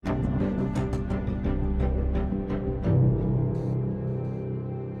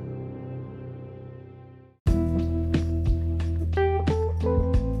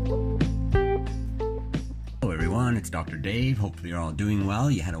Dr. Dave. Hopefully you're all doing well.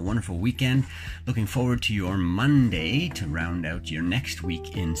 You had a wonderful weekend. Looking forward to your Monday to round out your next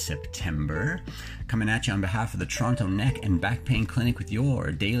week in September. Coming at you on behalf of the Toronto Neck and Back Pain Clinic with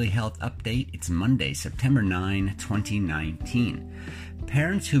your daily health update. It's Monday, September 9, 2019.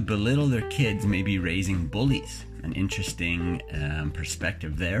 Parents who belittle their kids may be raising bullies. An interesting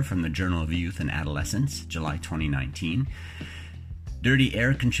perspective there from the Journal of Youth and Adolescence, July 2019. Dirty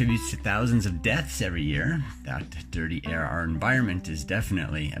air contributes to thousands of deaths every year. That dirty air, our environment, is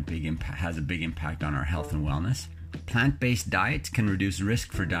definitely has a big impact on our health and wellness. Plant-based diets can reduce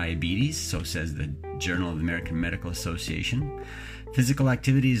risk for diabetes, so says the Journal of the American Medical Association. Physical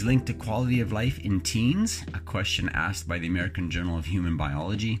activity is linked to quality of life in teens, a question asked by the American Journal of Human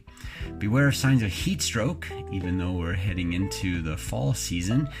Biology. Beware of signs of heat stroke, even though we're heading into the fall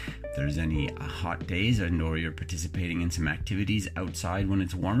season. If there's any hot days or you're participating in some activities outside when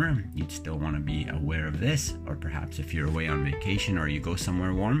it's warmer, you'd still want to be aware of this, or perhaps if you're away on vacation or you go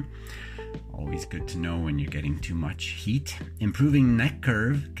somewhere warm. Always good to know when you're getting too much heat. Improving neck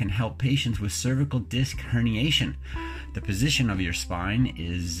curve can help patients with cervical disc herniation. The position of your spine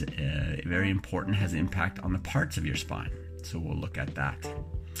is very important, has an impact on the parts of your spine. So we'll look at that.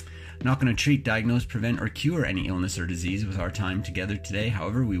 Not going to treat, diagnose, prevent, or cure any illness or disease with our time together today.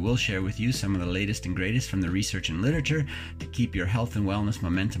 However, we will share with you some of the latest and greatest from the research and literature to keep your health and wellness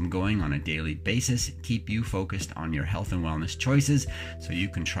momentum going on a daily basis, keep you focused on your health and wellness choices so you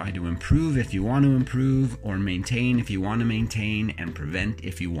can try to improve if you want to improve, or maintain if you want to maintain, and prevent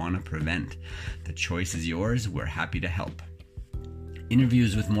if you want to prevent. The choice is yours. We're happy to help.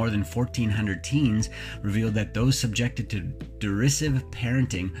 Interviews with more than 1,400 teens revealed that those subjected to derisive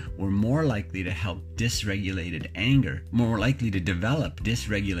parenting were more likely to develop dysregulated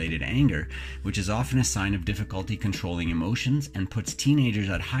anger, which is often a sign of difficulty controlling emotions and puts teenagers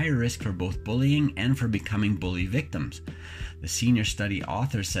at higher risk for both bullying and for becoming bully victims. The senior study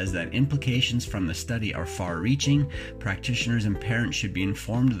author says that implications from the study are far-reaching. Practitioners and parents should be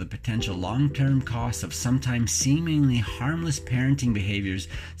informed of the potential long-term costs of sometimes seemingly harmless parenting behaviors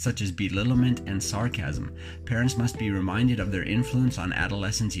such as belittlement and sarcasm. Parents must be reminded of their influence on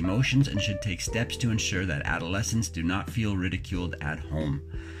adolescents' emotions and should take steps to ensure that adolescents do not feel ridiculed at home.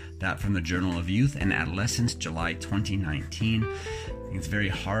 That from the Journal of Youth and Adolescence, July 2019. It's very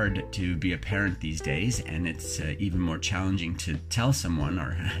hard to be a parent these days, and it's even more challenging to tell someone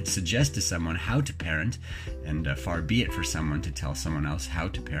or suggest to someone how to parent, and far be it for someone to tell someone else how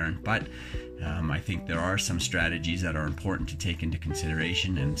to parent. But I think there are some strategies that are important to take into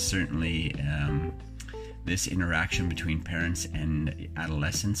consideration, and certainly this interaction between parents and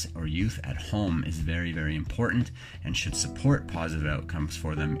adolescents or youth at home is very, very important and should support positive outcomes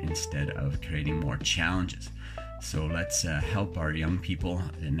for them instead of creating more challenges. So let's help our young people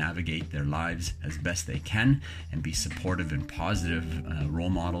navigate their lives as best they can and be supportive and positive role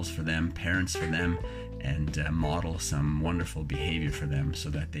models for them, parents for them, and model some wonderful behavior for them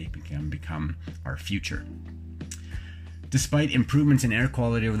so that they can become our future. Despite improvements in air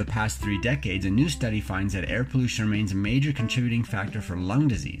quality over the past 3 decades, a new study finds that air pollution remains a major contributing factor for lung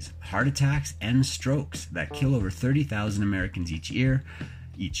disease, heart attacks, and strokes that kill over 30,000 Americans each year.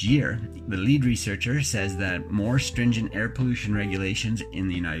 The lead researcher says that more stringent air pollution regulations in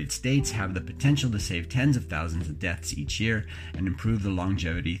the United States have the potential to save tens of thousands of deaths each year and improve the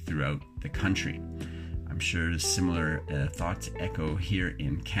longevity throughout the country. I'm sure similar thoughts echo here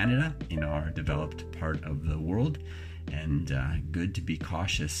in Canada, in our developed part of the world. And good to be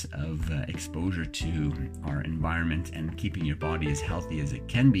cautious of exposure to our environment and keeping your body as healthy as it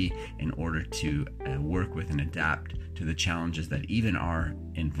can be in order to work with and adapt to the challenges that even our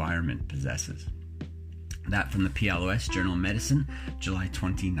environment possesses. That from the PLOS Journal of Medicine, July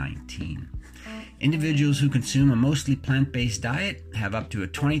 2019. Individuals who consume a mostly plant-based diet have up to a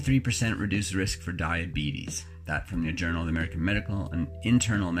 23% reduced risk for diabetes. That from the Journal of the American Medical and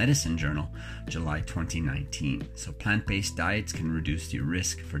Internal Medicine Journal, July 2019. So plant-based diets can reduce your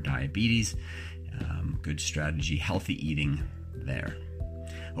risk for diabetes. Good strategy, healthy eating there.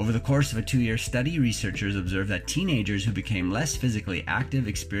 Over the course of a 2-year study, researchers observed that teenagers who became less physically active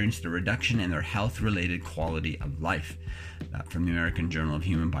experienced a reduction in their health-related quality of life. That from the American Journal of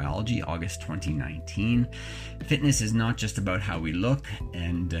Human Biology, August 2019. Fitness is not just about how we look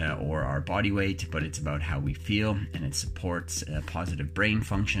and or our body weight, but it's about how we feel, and it supports positive brain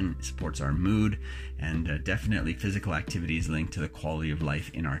function, it supports our mood, and definitely physical activity is linked to the quality of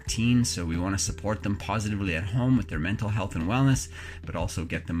life in our teens. So we want to support them positively at home with their mental health and wellness, but also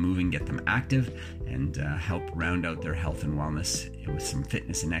get get them moving, get them active, and help round out their health and wellness with some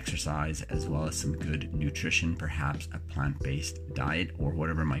fitness and exercise, as well as some good nutrition, perhaps a plant-based diet or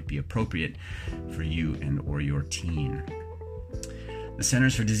whatever might be appropriate for you and or your teen. The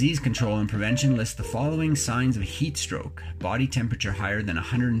Centers for Disease Control and Prevention lists the following signs of heat stroke: body temperature higher than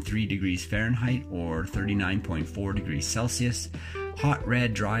 103 degrees Fahrenheit or 39.4 degrees Celsius, hot,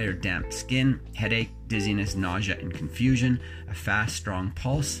 red, dry, or damp skin, headache, dizziness, nausea, and confusion, a fast, strong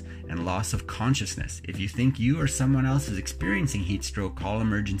pulse, and loss of consciousness. If you think you or someone else is experiencing heat stroke, call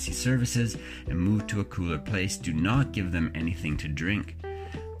emergency services and move to a cooler place. Do not give them anything to drink.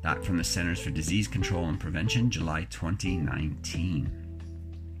 That from the Centers for Disease Control and Prevention, July 2019.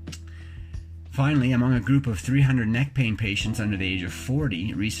 Finally, among a group of 300 neck pain patients under the age of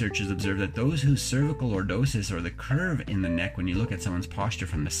 40, researchers observed that those whose cervical lordosis, or the curve in the neck when you look at someone's posture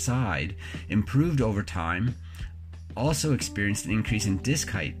from the side, improved over time, also experienced an increase in disc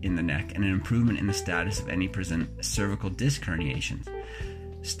height in the neck and an improvement in the status of any present cervical disc herniations.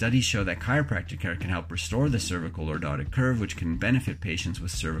 Studies show that chiropractic care can help restore the cervical lordotic curve, which can benefit patients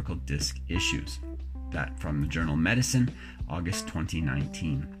with cervical disc issues. That from the journal Medicine, August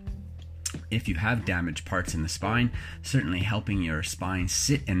 2019. If you have damaged parts in the spine, certainly helping your spine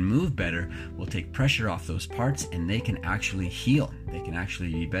sit and move better will take pressure off those parts, and they can actually heal. They can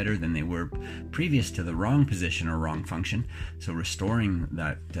actually be better than they were previous to the wrong position or wrong function. So restoring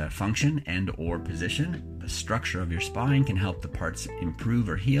that function and or position, the structure of your spine, can help the parts improve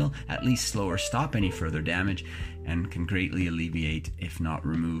or heal, at least slow or stop any further damage, and can greatly alleviate, if not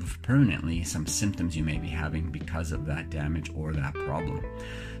remove permanently, some symptoms you may be having because of that damage or that problem.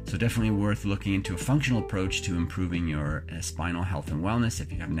 So definitely worth looking into a functional approach to improving your spinal health and wellness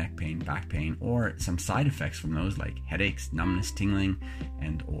if you have neck pain, back pain, or some side effects from those like headaches, numbness, tingling,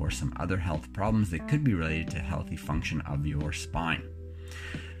 and or some other health problems that could be related to healthy function of your spine.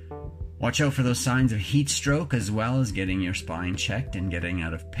 Watch out for those signs of heat stroke, as well as getting your spine checked and getting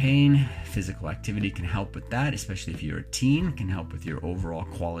out of pain. Physical activity can help with that, especially if you're a teen. It can help with your overall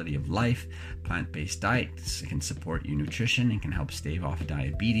quality of life. Plant-based diets can support your nutrition and can help stave off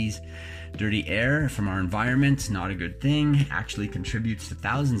diabetes. Dirty air from our environment, not a good thing, actually contributes to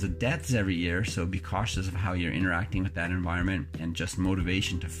thousands of deaths every year, so be cautious of how you're interacting with that environment, and just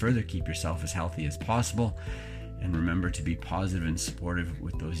motivation to further keep yourself as healthy as possible. And remember to be positive and supportive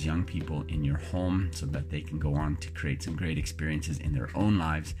with those young people in your home so that they can go on to create some great experiences in their own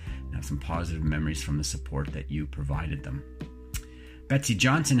lives and have some positive memories from the support that you provided them. Betsy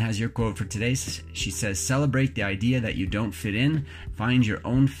Johnson has your quote for today. She says, "Celebrate the idea that you don't fit in, find your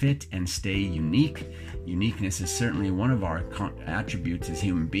own fit, and stay unique." Uniqueness is certainly one of our attributes as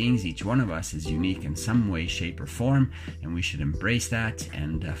human beings. Each one of us is unique in some way, shape, or form, and we should embrace that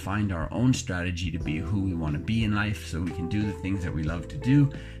and find our own strategy to be who we want to be in life, so we can do the things that we love to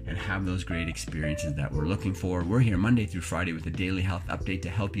do and have those great experiences that we're looking for. We're here Monday through Friday with a daily health update to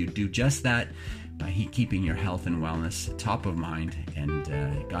help you do just that, by keeping your health and wellness top of mind and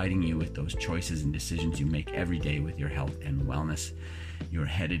guiding you with those choices and decisions you make every day with your health and wellness. You're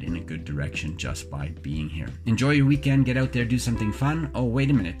headed in a good direction just by being here. Enjoy your weekend. Get out there, do something fun. Oh, wait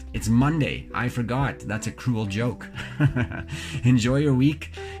a minute. It's Monday. I forgot. That's a cruel joke. Enjoy your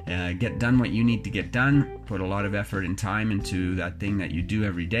week. Get done what you need to get done. Put a lot of effort and time into that thing that you do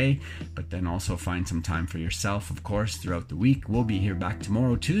every day, but then also find some time for yourself, of course, throughout the week. We'll be here back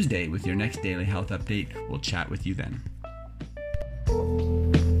tomorrow, Tuesday, with your next daily health update. We'll chat with you then.